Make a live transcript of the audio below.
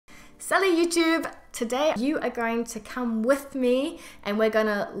Sally YouTube! Today you are going to come with me and we're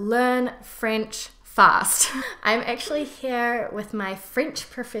gonna learn French fast. I'm actually here with my French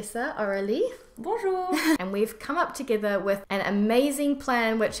professor, Allez. Bonjour! And we've come up together with an amazing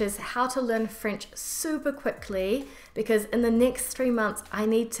plan, which is how to learn French super quickly, because in the next 3 months I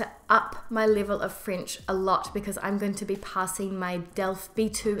need to up my level of French a lot because I'm going to be passing my DELF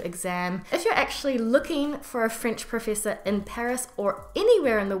B2 exam. If you're actually looking for a French professor in Paris or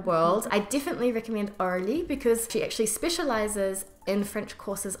anywhere in the world, I definitely recommend Allez because she actually specializes in French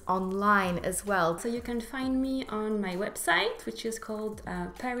courses online as well. So you can find me on my website, which is called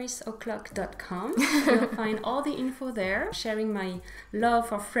parisoclock.com. You'll find all the info there. Sharing my love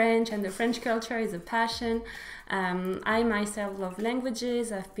for French and the French culture is a passion. I myself love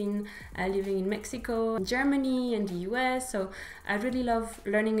languages. I've been living in Mexico, Germany, and the US, so I really love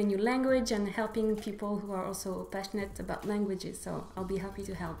learning a new language and helping people who are also passionate about languages, so I'll be happy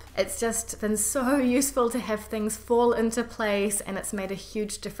to help. It's just been so useful to have things fall into place, and it's made a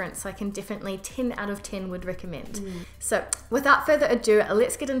huge difference. So I can definitely 10 out of 10 would recommend. So without further ado,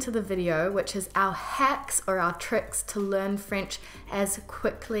 let's get into the video, which is our hacks or our tricks to learn French as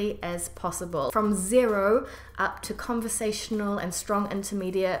quickly as possible. From zero up to conversational and strong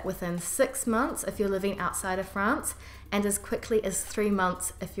intermediate within 6 months if you're living outside of France, and as quickly as 3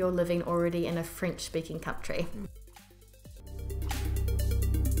 months if you're living already in a French-speaking country.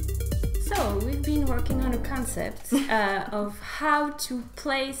 So we've been working on a concept of how to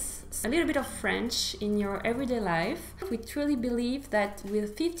place a little bit of French in your everyday life. We truly believe that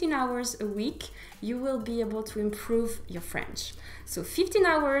with 15 hours a week, you will be able to improve your French. So 15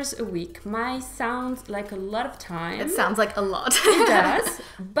 hours a week might sound like a lot of time. It sounds like a lot. It does,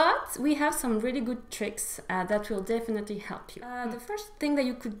 but we have some really good tricks that will definitely help you. The first thing that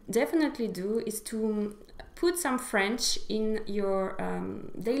you could definitely do is to put some French in your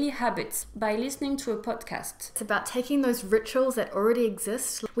daily habits by listening to a podcast. It's about taking those rituals that already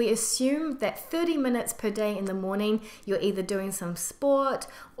exist. We assume that 30 minutes per day in the morning, you're either doing some sport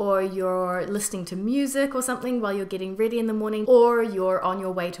or you're listening to music or something while you're getting ready in the morning, or you're on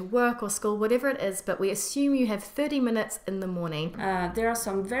your way to work or school, whatever it is, but we assume you have 30 minutes in the morning. There are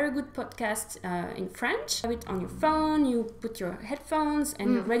some very good podcasts in French. Have it on your phone, you put your headphones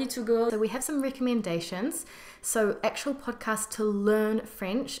and you're ready to go. So we have some recommendations. So actual podcasts to learn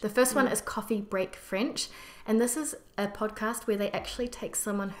French. The first one is Coffee Break French. And this is a podcast where they actually take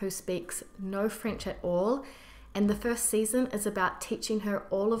someone who speaks no French at all. And the first season is about teaching her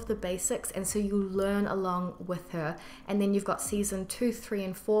all of the basics. And so you learn along with her. And then you've got season 2, 3,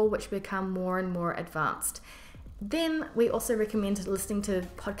 and 4, which become more and more advanced. Then we also recommend listening to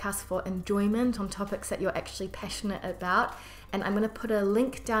podcasts for enjoyment on topics that you're actually passionate about. And I'm going to put a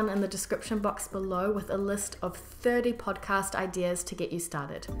link down in the description box below with a list of 30 podcast ideas to get you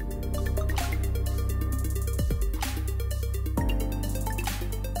started.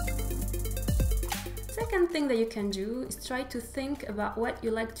 Second thing that you can do is try to think about what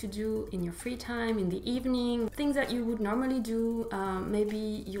you like to do in your free time, in the evening, things that you would normally do.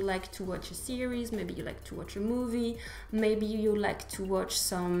 Maybe you like to watch a series, maybe you like to watch a movie, maybe you like to watch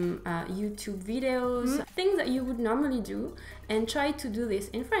some YouTube videos, things that you would normally do, and try to do this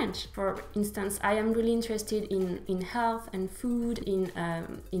in French. For instance, I am really interested in health and food, in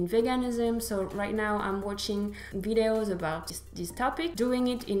veganism, so right now I'm watching videos about this topic. Doing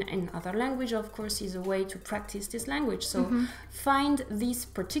it in another language, of course, is a way to practice this language. So find this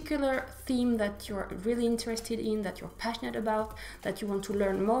particular theme that you're really interested in, that you're passionate about, that you want to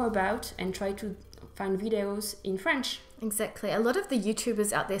learn more about, and try to find videos in French. Exactly. A lot of the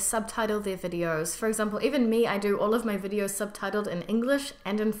YouTubers out there subtitle their videos. For example, even me, I do all of my videos subtitled in English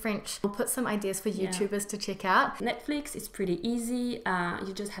and in French. We'll put some ideas for YouTubers to check out. Netflix is pretty easy.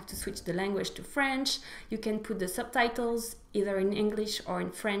 You just have to switch the language to French. You can put the subtitles either in English or in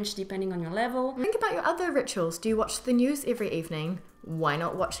French, depending on your level. Think about your other rituals. Do you watch the news every evening? Why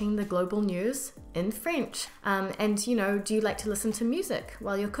not watching the global news in French? And you know, do you like to listen to music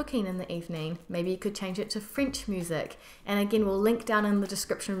while you're cooking in the evening? Maybe you could change it to French music. And again, we'll link down in the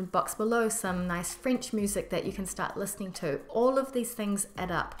description box below some nice French music that you can start listening to. All of these things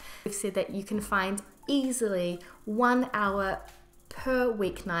add up. We've said that you can find easily 1 hour per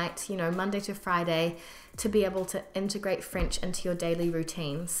weeknight, you know, Monday to Friday, to be able to integrate French into your daily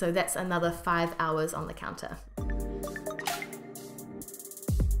routine. So that's another 5 hours on the counter.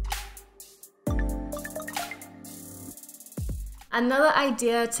 Another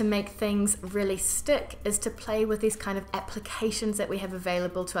idea to make things really stick is to play with these kind of applications that we have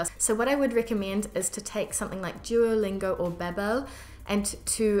available to us. So what I would recommend is to take something like Duolingo or Babbel and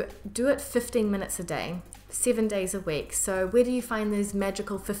to do it 15 minutes a day. 7 days a week. So where do you find these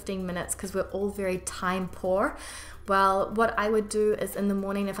magical 15 minutes? Because we're all very time poor. Well, what I would do is in the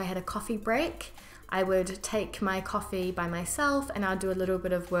morning, if I had a coffee break, I would take my coffee by myself and I'll do a little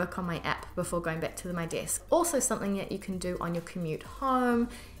bit of work on my app before going back to my desk. Also something that you can do on your commute home,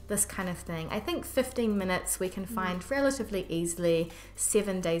 this kind of thing. I think 15 minutes we can find relatively easily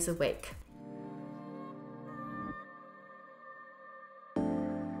 7 days a week.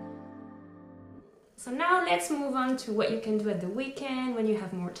 So now let's move on to what you can do at the weekend when you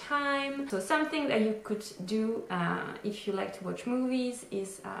have more time. So something that you could do if you like to watch movies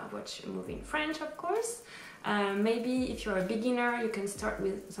is watch a movie in French, of course. Maybe if you're a beginner, you can start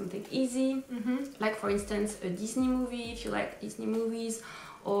with something easy, like for instance a Disney movie if you like Disney movies,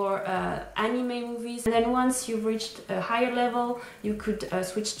 or anime movies. And then once you've reached a higher level, you could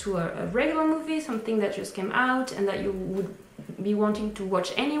switch to a regular movie, something that just came out and that you would be wanting to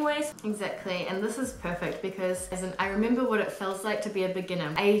watch anyways. Exactly, and this is perfect because I remember what it feels like to be a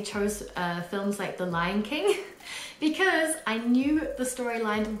beginner. I chose films like The Lion King because I knew the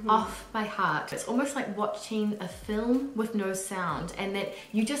storyline off by heart. It's almost like watching a film with no sound, and that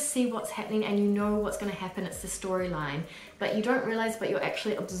you just see what's happening and you know what's going to happen. It's the storyline, but you don't realize, but you're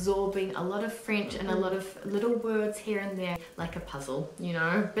actually absorbing a lot of French and a lot of little words here and there, like a puzzle, you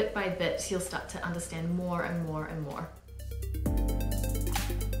know. Bit by bit you'll start to understand more and more and more.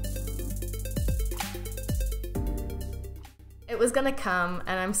 It was gonna come,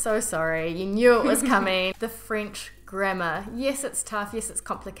 and I'm so sorry. You knew it was coming. The French grammar. Yes, it's tough. Yes, it's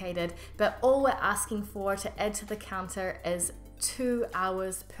complicated. But all we're asking for to add to the counter is 2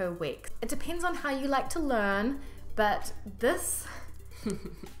 hours per week. It depends on how you like to learn, but this...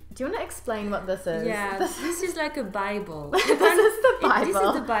 Do you want to explain what this is? Yeah, this is like a Bible. This is the Bible. This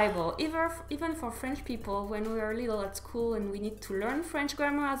is the Bible. Even for French people, when we are little at school and we need to learn French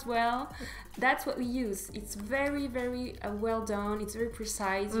grammar as well, that's what we use. It's very, very well done. It's very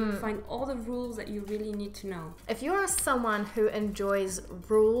precise. You find all the rules that you really need to know. If you're someone who enjoys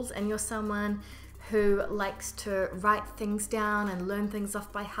rules and you're someone who likes to write things down and learn things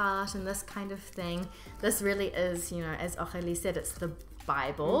off by heart and this kind of thing, this really is, you know, as Aurélie said, it's the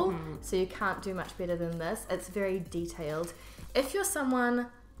Bible, so you can't do much better than this. It's very detailed. If you're someone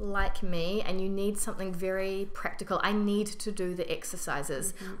like me and you need something very practical, I need to do the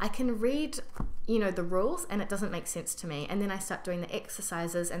exercises. I can read, you know, the rules and it doesn't make sense to me, and then I start doing the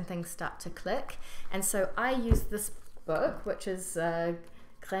exercises and things start to click. And so I use this book, which is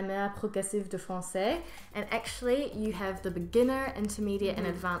Grammaire Progressive de Français, and actually you have the beginner, intermediate and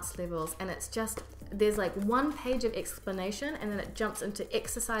advanced levels, and it's just, there's like 1 page of explanation and then it jumps into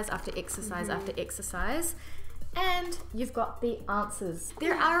exercise after exercise after exercise, and you've got the answers.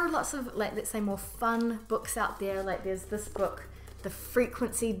 There are lots of, like, let's say more fun books out there. Like there's this book, The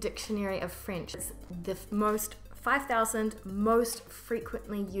Frequency Dictionary of French. It's the 5,000 most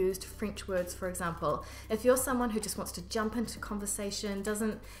frequently used French words, for example. If you're someone who just wants to jump into conversation,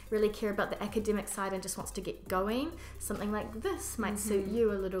 doesn't really care about the academic side and just wants to get going, something like this might suit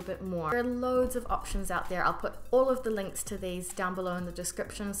you a little bit more. There are loads of options out there. I'll put all of the links to these down below in the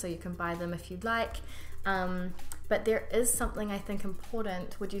description so you can buy them if you'd like. But there is something I think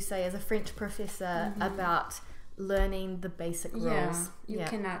important, would you say, as a French professor, about learning the basic rules. You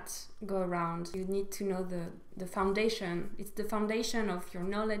cannot go around. You need to know the foundation. It's the foundation of your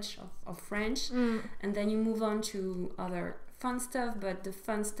knowledge of French, and then you move on to other fun stuff, but the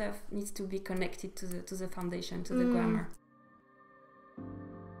fun stuff needs to be connected to the foundation, to the grammar.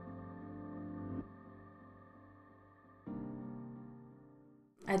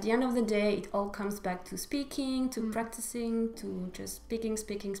 At the end of the day, it all comes back to speaking, to practicing, to just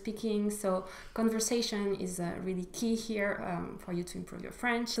speaking. So conversation is really key here for you to improve your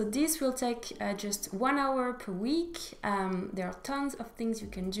French. So this will take just 1 hour per week. There are tons of things you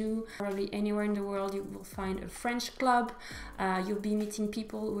can do. Probably anywhere in the world you will find a French club. You'll be meeting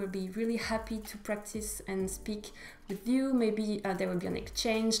people who will be really happy to practice and speak with you. Maybe there will be an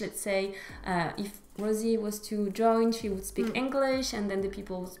exchange. Let's say if Rosie was to join, she would speak English, and then the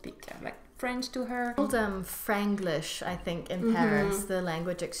people would speak like French to her. Called Franglish, I think, in Paris, the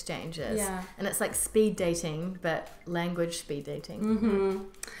language exchanges. Yeah. And it's like speed dating, but language speed dating.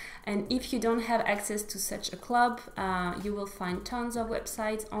 And if you don't have access to such a club, you will find tons of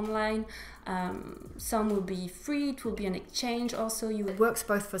websites online. Some will be free, it will be an exchange also. It works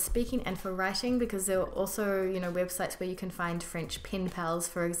both for speaking and for writing, because there are also, you know, websites where you can find French pen pals,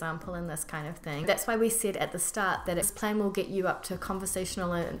 for example, and this kind of thing. That's why we said at the start that this plan will get you up to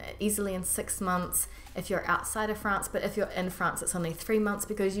conversational and easily and 6 months if you're outside of France, but if you're in France, it's only 3 months,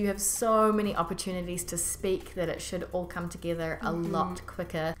 because you have so many opportunities to speak that it should all come together a lot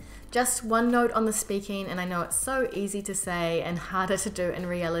quicker. Just one note on the speaking, and I know it's so easy to say and harder to do in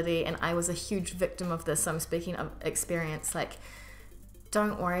reality, and I was a huge victim of this, so I'm speaking of experience. Like,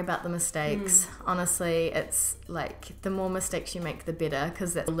 don't worry about the mistakes. Honestly, it's like the more mistakes you make, the better,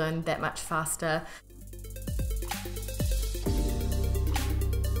 because you'll learn that much faster.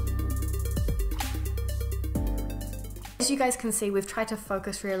 As you guys can see, we've tried to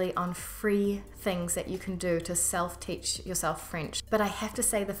focus really on free things that you can do to self-teach yourself French. But I have to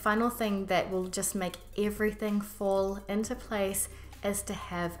say, the final thing that will just make everything fall into place is to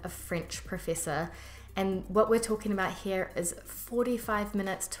have a French professor. And what we're talking about here is 45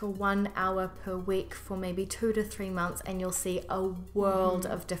 minutes to 1 hour per week for maybe 2 to 3 months, and you'll see a world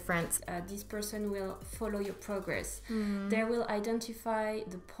of difference. This person will follow your progress. They will identify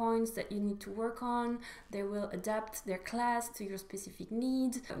the points that you need to work on. They will adapt their class to your specific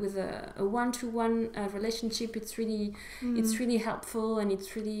needs. With a one-to-one relationship, it's really helpful, and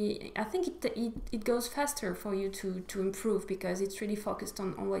it's really, I think it goes faster for you to improve, because it's really focused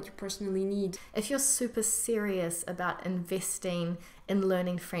on what you personally need. If you're super serious about investing in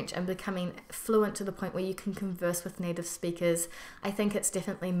learning French and becoming fluent to the point where you can converse with native speakers, I think it's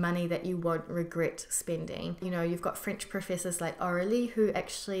definitely money that you won't regret spending. You know, you've got French professors like Allez who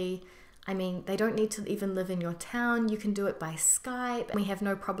actually, I mean, they don't need to even live in your town. You can do it by Skype. We have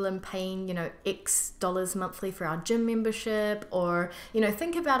no problem paying, you know, X dollars monthly for our gym membership. Or, you know,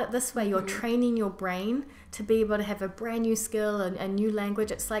 think about it this way. You're training your brain to be able to have a brand new skill and a new language.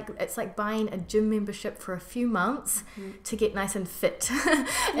 It's like buying a gym membership for a few months to get nice and fit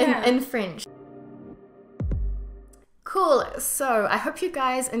in French. Cool, so I hope you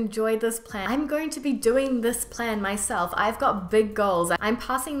guys enjoyed this plan. I'm going to be doing this plan myself. I've got big goals. I'm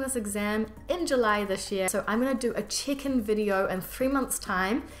passing this exam in July this year, so I'm gonna do a check-in video in 3 months'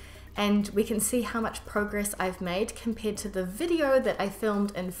 time, and we can see how much progress I've made compared to the video that I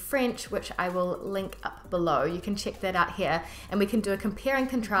filmed in French, which I will link up below. You can check that out here, and we can do a compare and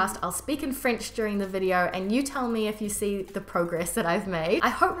contrast. I'll speak in French during the video, and you tell me if you see the progress that I've made. I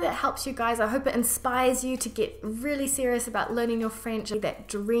hope that helps you guys. I hope it inspires you to get really serious about learning your French, that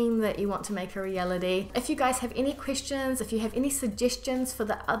dream that you want to make a reality. If you guys have any questions, if you have any suggestions for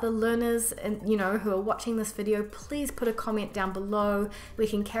the other learners and, you know, who are watching this video, please put a comment down below. We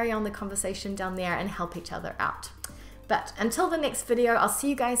can carry on the conversation down there and help each other out. But until the next video, I'll see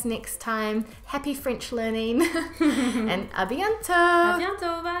you guys next time. Happy French learning and à bientôt. À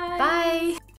bientôt, bye. Bye.